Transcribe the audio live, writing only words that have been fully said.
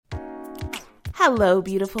Hello,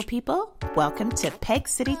 beautiful people. Welcome to Peg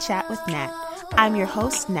City Chat with Nat. I'm your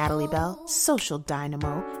host, Natalie Bell, social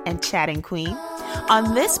dynamo and chatting queen.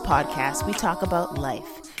 On this podcast, we talk about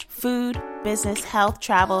life, food, business, health,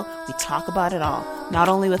 travel. We talk about it all, not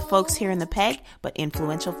only with folks here in the Peg, but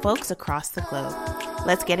influential folks across the globe.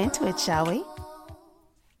 Let's get into it, shall we?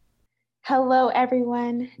 Hello,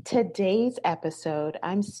 everyone. Today's episode,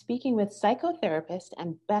 I'm speaking with psychotherapist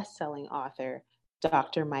and best-selling author,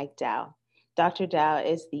 Dr. Mike Dow. Dr. Dow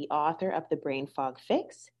is the author of The Brain Fog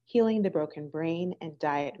Fix, Healing the Broken Brain, and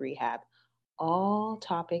Diet Rehab. All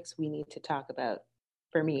topics we need to talk about,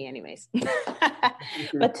 for me anyways.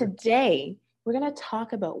 But today, we're going to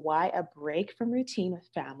talk about why a break from routine with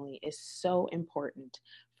family is so important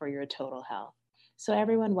for your total health. So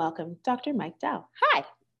everyone, welcome Dr. Mike Dow. Hi.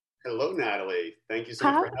 Hello, Natalie. Thank you so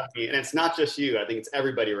much for having me. And it's not just you. I think it's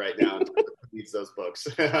everybody right now who reads those books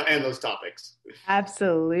and those topics.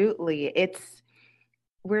 Absolutely.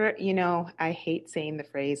 I hate saying the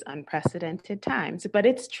phrase unprecedented times, but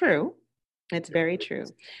it's true. It's very true.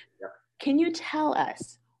 Yeah. Can you tell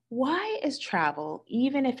us, why is travel,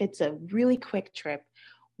 even if it's a really quick trip,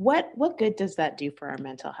 what good does that do for our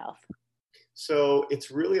mental health? So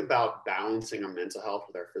it's really about balancing our mental health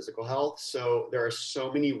with our physical health. So there are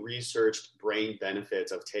so many researched brain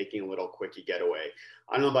benefits of taking a little quickie getaway.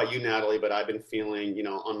 I don't know about you, Natalie, but I've been feeling,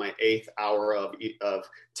 on my 8th hour of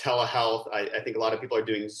telehealth. I think a lot of people are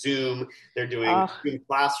doing Zoom. They're doing Zoom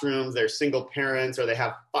classrooms. They're single parents, or they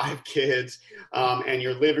have 5 kids. And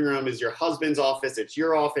your living room is your husband's office. It's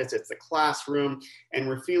your office. It's the classroom. And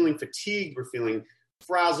we're feeling fatigued. We're feeling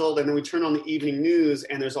frazzled, and then we turn on the evening news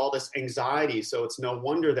and there's all this anxiety. So it's no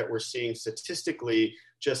wonder that we're seeing statistically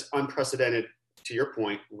just unprecedented, to your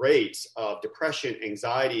point, rates of depression,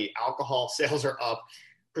 anxiety. Alcohol sales are up.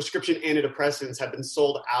 Prescription antidepressants have been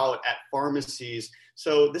sold out at pharmacies.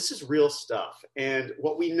 So this is real stuff. And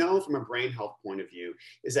what we know from a brain health point of view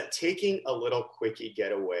is that taking a little quickie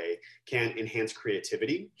getaway can enhance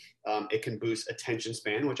creativity. It can boost attention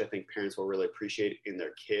span, which I think parents will really appreciate in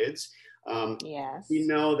their kids. Yes. We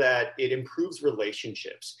know that it improves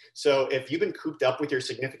relationships. So if you've been cooped up with your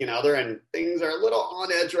significant other and things are a little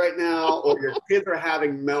on edge right now, or your kids are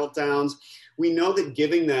having meltdowns, we know that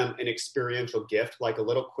giving them an experiential gift, like a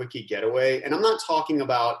little quickie getaway, and I'm not talking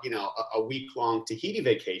about, a week-long Tahiti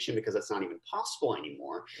vacation, because that's not even possible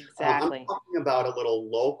anymore. Exactly. I'm talking about a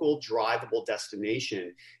little local drivable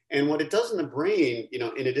destination. And what it does in the brain,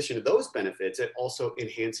 in addition to those benefits, it also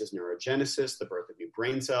enhances neurogenesis, the birth of new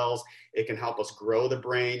brain cells. It can help us grow the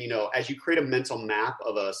brain. As you create a mental map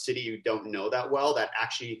of a city you don't know that well, that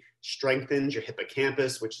actually strengthens your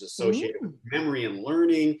hippocampus, which is associated with memory and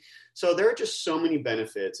learning. So there are just so many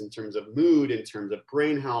benefits in terms of mood, in terms of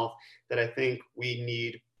brain health, that I think we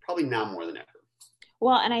need probably now more than ever.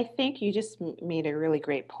 Well, and I think you just made a really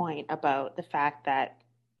great point about the fact that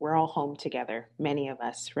we're all home together, many of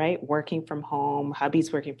us, right? Working from home,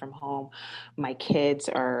 hubby's working from home. My kids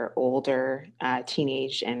are older,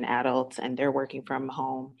 teenage and adults, and they're working from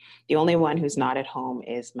home. The only one who's not at home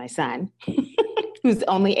is my son, who's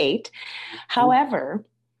only 8. However,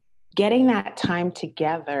 getting that time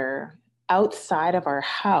together outside of our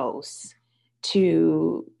house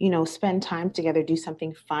to, spend time together, do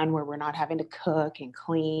something fun where we're not having to cook and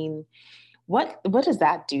clean. What does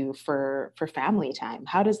that do for family time?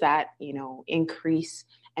 How does that, increase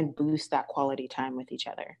and boost that quality time with each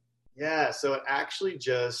other? Yeah, so it actually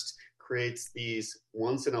just creates these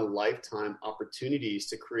once in a lifetime opportunities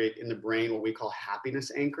to create in the brain what we call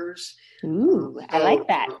happiness anchors. Ooh, I like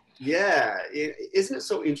that. Yeah. Isn't it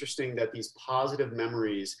so interesting that these positive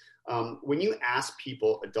memories, when you ask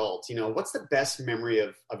people, adults, what's the best memory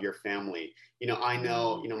of your family? I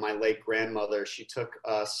know, my late grandmother, she took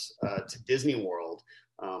us to Disney World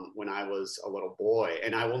when I was a little boy,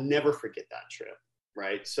 and I will never forget that trip.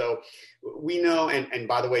 Right. So we know, and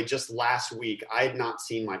by the way, just last week, I had not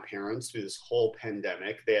seen my parents through this whole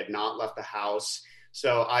pandemic. They had not left the house.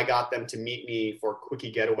 So I got them to meet me for a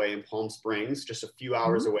quickie getaway in Palm Springs, just a few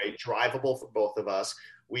hours away, drivable for both of us.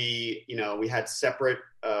 We had separate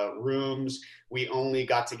rooms. We only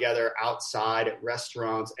got together outside at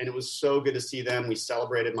restaurants, and it was so good to see them. We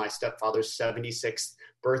celebrated my stepfather's 76th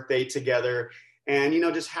birthday together. And,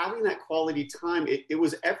 just having that quality time, it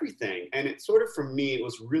was everything. And it sort of, for me, it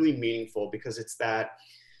was really meaningful because it's that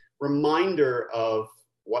reminder of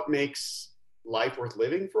what makes life worth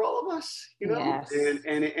living for all of us, Yes.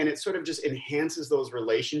 and it sort of just enhances those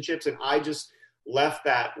relationships. And I just left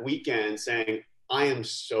that weekend saying, I am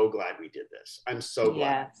so glad we did this. I'm so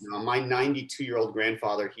glad. Yes. My 92-year-old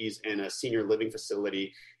grandfather, he's in a senior living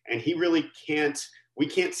facility, and he really we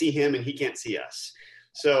can't see him and he can't see us.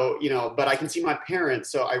 So, but I can see my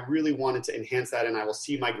parents. So I really wanted to enhance that. And I will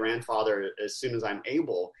see my grandfather as soon as I'm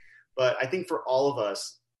able. But I think for all of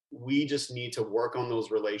us, we just need to work on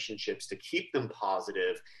those relationships to keep them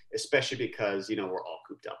positive, especially because, we're all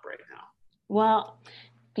cooped up right now. Well,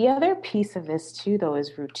 the other piece of this too, though,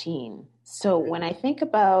 is routine. So when I think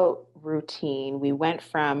about routine, we went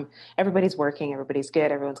from everybody's working, everybody's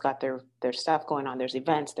good, everyone's got their stuff going on, there's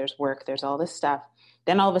events, there's work, there's all this stuff.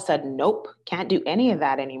 Then all of a sudden, nope, can't do any of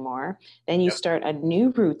that anymore. Then you Yep. start a new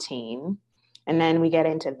routine. And then we get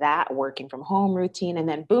into that working from home routine. And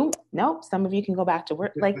then boom, nope, some of you can go back to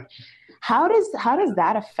work. Like, how does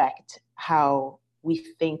that affect how we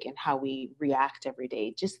think and how we react every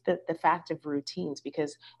day? Just the fact of routines,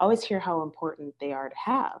 because I always hear how important they are to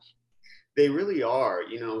have. They really are,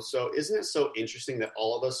 so isn't it so interesting that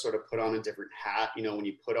all of us sort of put on a different hat, when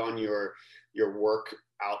you put on your work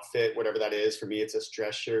outfit, whatever that is. For me, it's a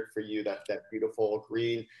dress shirt. For you, that beautiful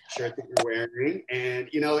green shirt that you're wearing. And,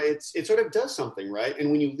 it sort of does something, right?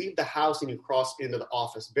 And when you leave the house and you cross into the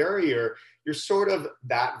office barrier, you're sort of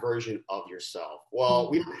that version of yourself. Well,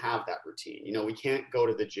 we don't have that routine. We can't go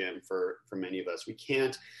to the gym for many of us. We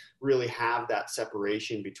can't really have that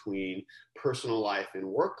separation between personal life and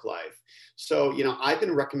work life. So, I've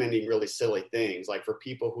been recommending really silly things, like for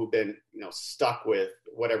people who've been, stuck with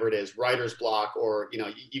whatever it is, writer's block, or,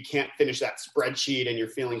 you can't finish that spreadsheet and you're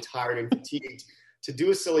feeling tired and fatigued, to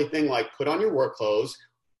do a silly thing like put on your work clothes,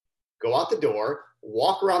 go out the door,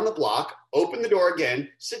 walk around the block, open the door again,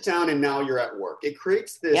 sit down, and now you're at work. It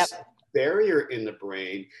creates this barrier in the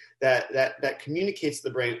brain that communicates to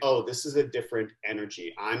the brain, oh, this is a different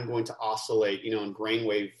energy. I'm going to oscillate, in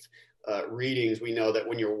brainwave readings. We know that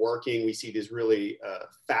when you're working, we see these really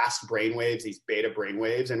fast brainwaves, these beta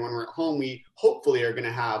brainwaves. And when we're at home, we hopefully are going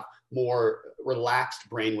to have more relaxed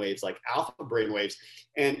brainwaves, like alpha brainwaves.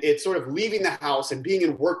 And it's sort of leaving the house and being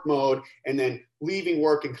in work mode and then leaving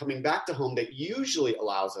work and coming back to home that usually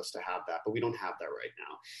allows us to have that, but we don't have that right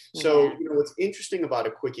now. So, what's interesting about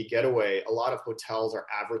a quickie getaway, a lot of hotels are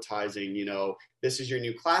advertising, this is your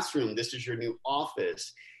new classroom, this is your new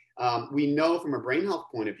office. We know from a brain health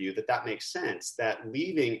point of view that makes sense, that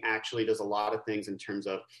leaving actually does a lot of things in terms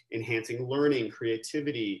of enhancing learning,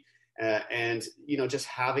 creativity, and just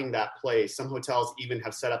having that place. Some hotels even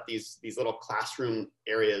have set up these little classroom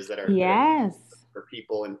areas that are for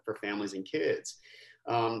people and for families and kids.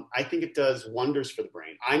 I think it does wonders for the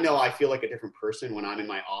brain. I know I feel like a different person when I'm in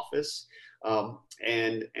my office,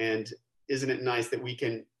 and isn't it nice that we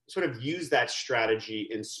can sort of use that strategy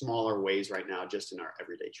in smaller ways right now, just in our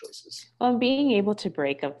everyday choices? Well, being able to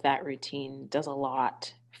break up that routine does a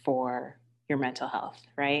lot for your mental health,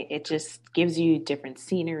 right? It just gives you different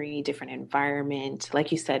scenery, different environment,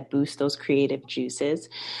 like you said, boost those creative juices.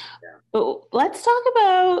 Yeah. But let's talk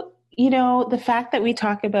about, the fact that we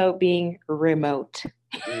talk about being remote.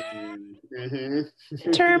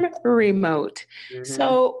 Mm-hmm. Term remote. Mm-hmm.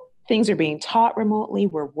 So things are being taught remotely,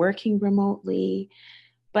 we're working remotely.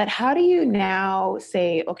 But how do you now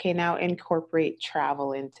say, okay, now incorporate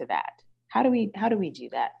travel into that? How do we do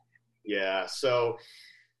that? Yeah. So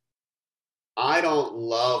I don't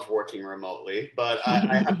love working remotely, but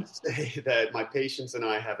I have to say that my patients and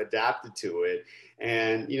I have adapted to it.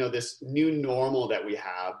 And, this new normal that we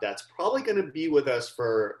have, that's probably going to be with us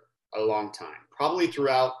for a long time, probably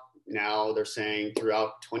throughout, now they're saying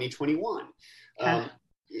throughout 2021.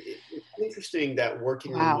 It's interesting that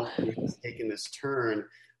working remotely has taken this turn,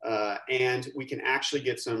 and we can actually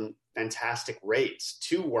get some fantastic rates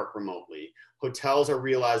to work remotely. Hotels are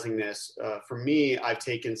realizing this. For me, I've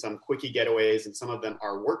taken some quickie getaways, and some of them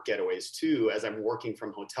are work getaways too, as I'm working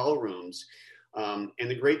from hotel rooms. And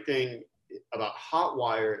the great thing about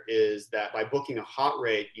Hotwire is that by booking a hot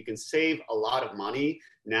rate, you can save a lot of money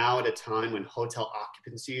now at a time when hotel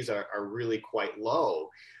occupancies are really quite low.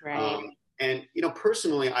 Right. And,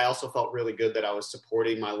 personally, I also felt really good that I was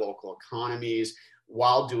supporting my local economies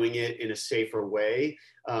while doing it in a safer way.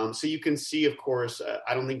 So you can see, of course,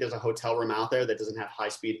 I don't think there's a hotel room out there that doesn't have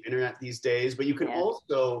high-speed internet these days, but you can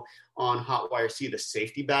also on Hotwire see the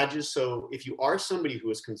safety badges. So if you are somebody who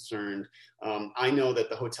is concerned, I know that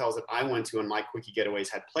the hotels that I went to on my quickie getaways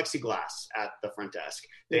had plexiglass at the front desk.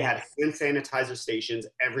 They had hand sanitizer stations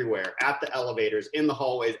everywhere, at the elevators, in the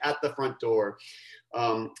hallways, at the front door.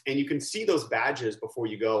 And you can see those badges before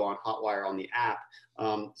you go on Hotwire on the app.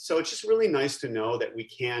 So it's just really nice to know that we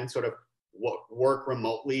can sort of work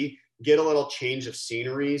remotely, get a little change of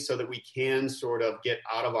scenery so that we can sort of get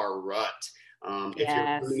out of our rut. If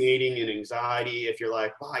you're ruminating in anxiety, if you're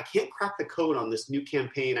like, I can't crack the code on this new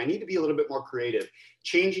campaign, I need to be a little bit more creative.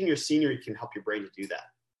 Changing your scenery can help your brain to do that.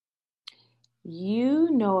 You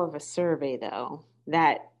know of a survey, though,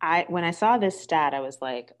 that when I saw this stat, I was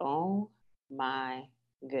like, oh my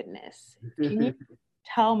goodness. Can you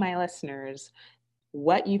tell my listeners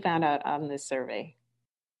what you found out on this survey?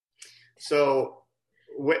 So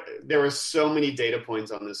there were so many data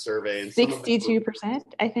points on this survey, and some of them were, 62%,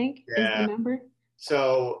 I think, is the yeah. number.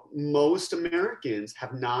 So most Americans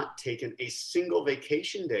have not taken a single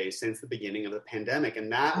vacation day since the beginning of the pandemic.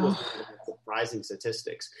 And that was one of the most surprising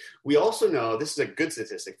statistics. We also know, this is a good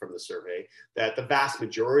statistic from the survey, that the vast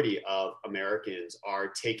majority of Americans are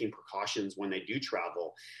taking precautions when they do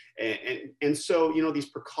travel. And so, these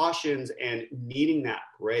precautions and needing that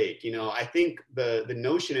break, I think the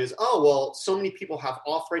notion is, oh, well, so many people have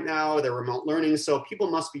off right now, they're remote learning, so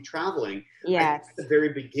people must be traveling. Yes. I think at the very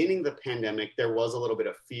beginning of the pandemic, there was a little bit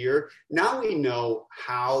of fear. Now we know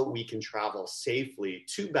how we can travel safely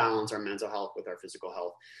to balance our mental health with our physical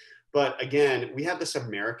health. But again, we have this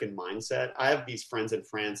American mindset. I have these friends in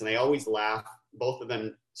France, and they always laugh. Both of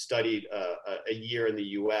them studied a year in the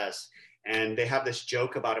US, and they have this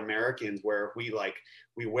joke about Americans where we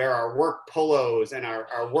wear our work polos and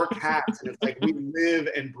our work hats, and it's like we live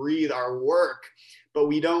and breathe our work. But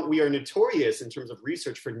we are notorious in terms of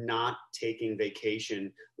research for not taking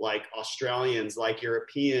vacation like Australians, like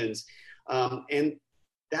Europeans. And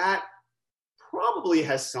that probably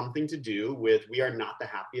has something to do with we are not the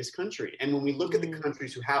happiest country. And when we look at the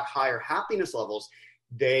countries who have higher happiness levels,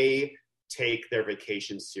 they take their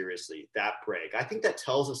vacation seriously, that break. I think that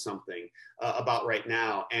tells us something about right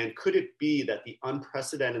now. And could it be that the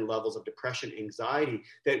unprecedented levels of depression, anxiety,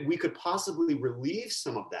 that we could possibly relieve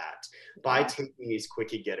some of that by taking these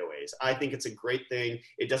quickie getaways? I think it's a great thing.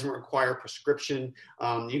 It doesn't require a prescription.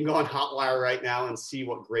 You can go on Hotwire right now and see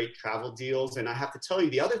what great travel deals. And I have to tell you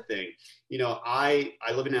the other thing, I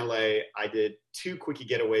live in LA. I did 2 quickie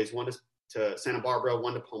getaways, one to Santa Barbara,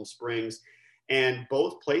 one to Palm Springs. And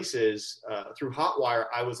both places, through Hotwire,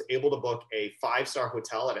 I was able to book a 5-star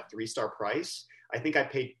hotel at a 3-star price. I think I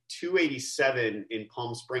paid $287 in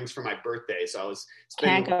Palm Springs for my birthday. So I was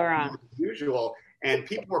spending Can't go wrong. Usual. And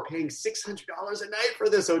people were paying $600 a night for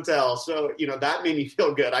this hotel. So, that made me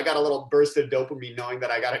feel good. I got a little burst of dopamine knowing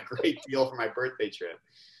that I got a great deal for my birthday trip.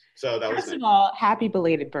 So that was First of all, happy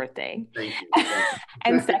belated birthday. Thank you.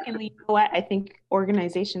 And secondly, you know what? I think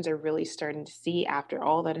organizations are really starting to see, after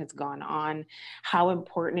all that has gone on, how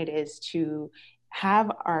important it is to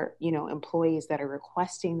have our, employees that are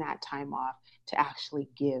requesting that time off to actually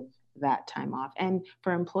give that time off, and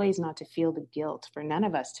for employees not to feel the guilt, for none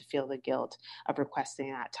of us to feel the guilt of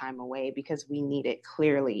requesting that time away, because we need it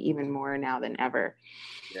clearly even more now than ever.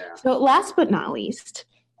 Yeah. So last but not least,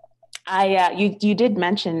 you did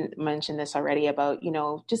mention this already about,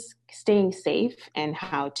 just staying safe and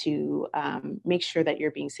how to make sure that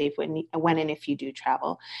you're being safe when and if you do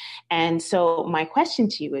travel. And so my question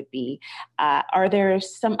to you would be, are there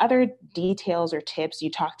some other details or tips? You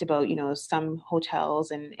talked about, some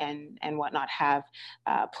hotels and whatnot have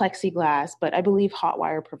plexiglass, but I believe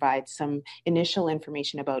Hotwire provides some initial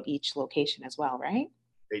information about each location as well, right?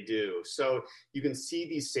 They do. So you can see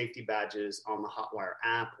these safety badges on the Hotwire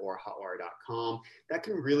app or hotwire.com. That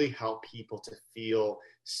can really help people to feel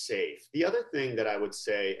safe. The other thing that I would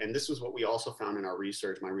say, and this was what we also found in our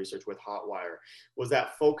research, my research with Hotwire, was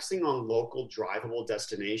that focusing on local drivable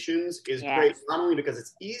destinations is great, not only because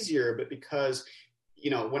it's easier, but because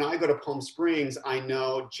when I go to Palm Springs, I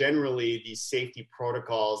know generally these safety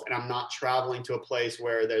protocols, and I'm not traveling to a place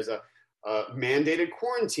where there's a mandated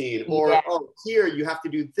quarantine or, here you have to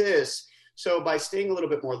do this. So by staying a little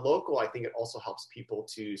bit more local, I think it also helps people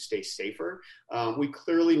to stay safer. We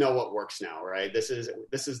clearly know what works now, right? This is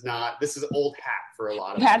old hat for a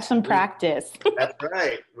lot of us. You had some practice. That's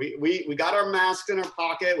right. We got our masks in our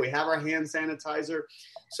pocket. We have our hand sanitizer.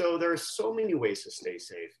 So there are so many ways to stay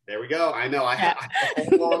safe. There we go. I know I have a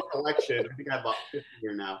whole long collection. I think I have about 50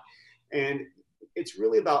 here now. And it's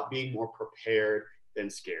really about being more prepared than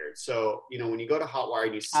scared. So, when you go to Hotwire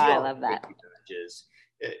and you see all the badges,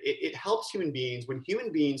 it helps human beings. When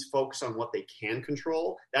human beings focus on what they can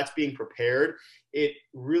control, that's being prepared. It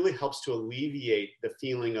really helps to alleviate the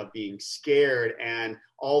feeling of being scared and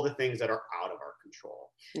all the things that are out of our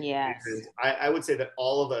control. Yes. And I would say that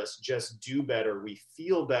all of us just do better. We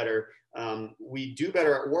feel better. We do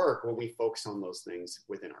better at work when we focus on those things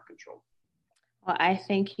within our control. Well, I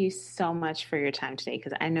thank you so much for your time today,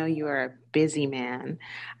 because I know you are a busy man.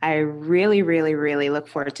 I really, really, really look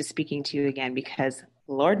forward to speaking to you again, because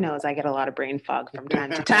Lord knows I get a lot of brain fog from time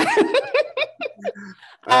to time.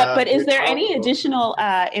 But is there any additional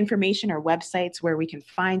information or websites where we can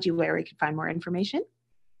find you, where we can find more information?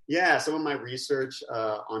 Yeah, some of my research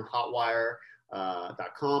on Hotwire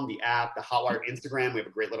 .com, the app, the Hotwire Instagram. We have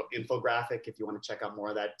a great little infographic if you want to check out more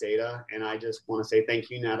of that data. And I just want to say thank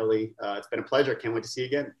you, Natalie. It's been a pleasure. Can't wait to see you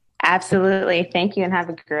again. Absolutely. Thank you and have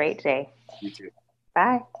a great day. You too.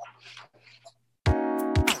 Bye.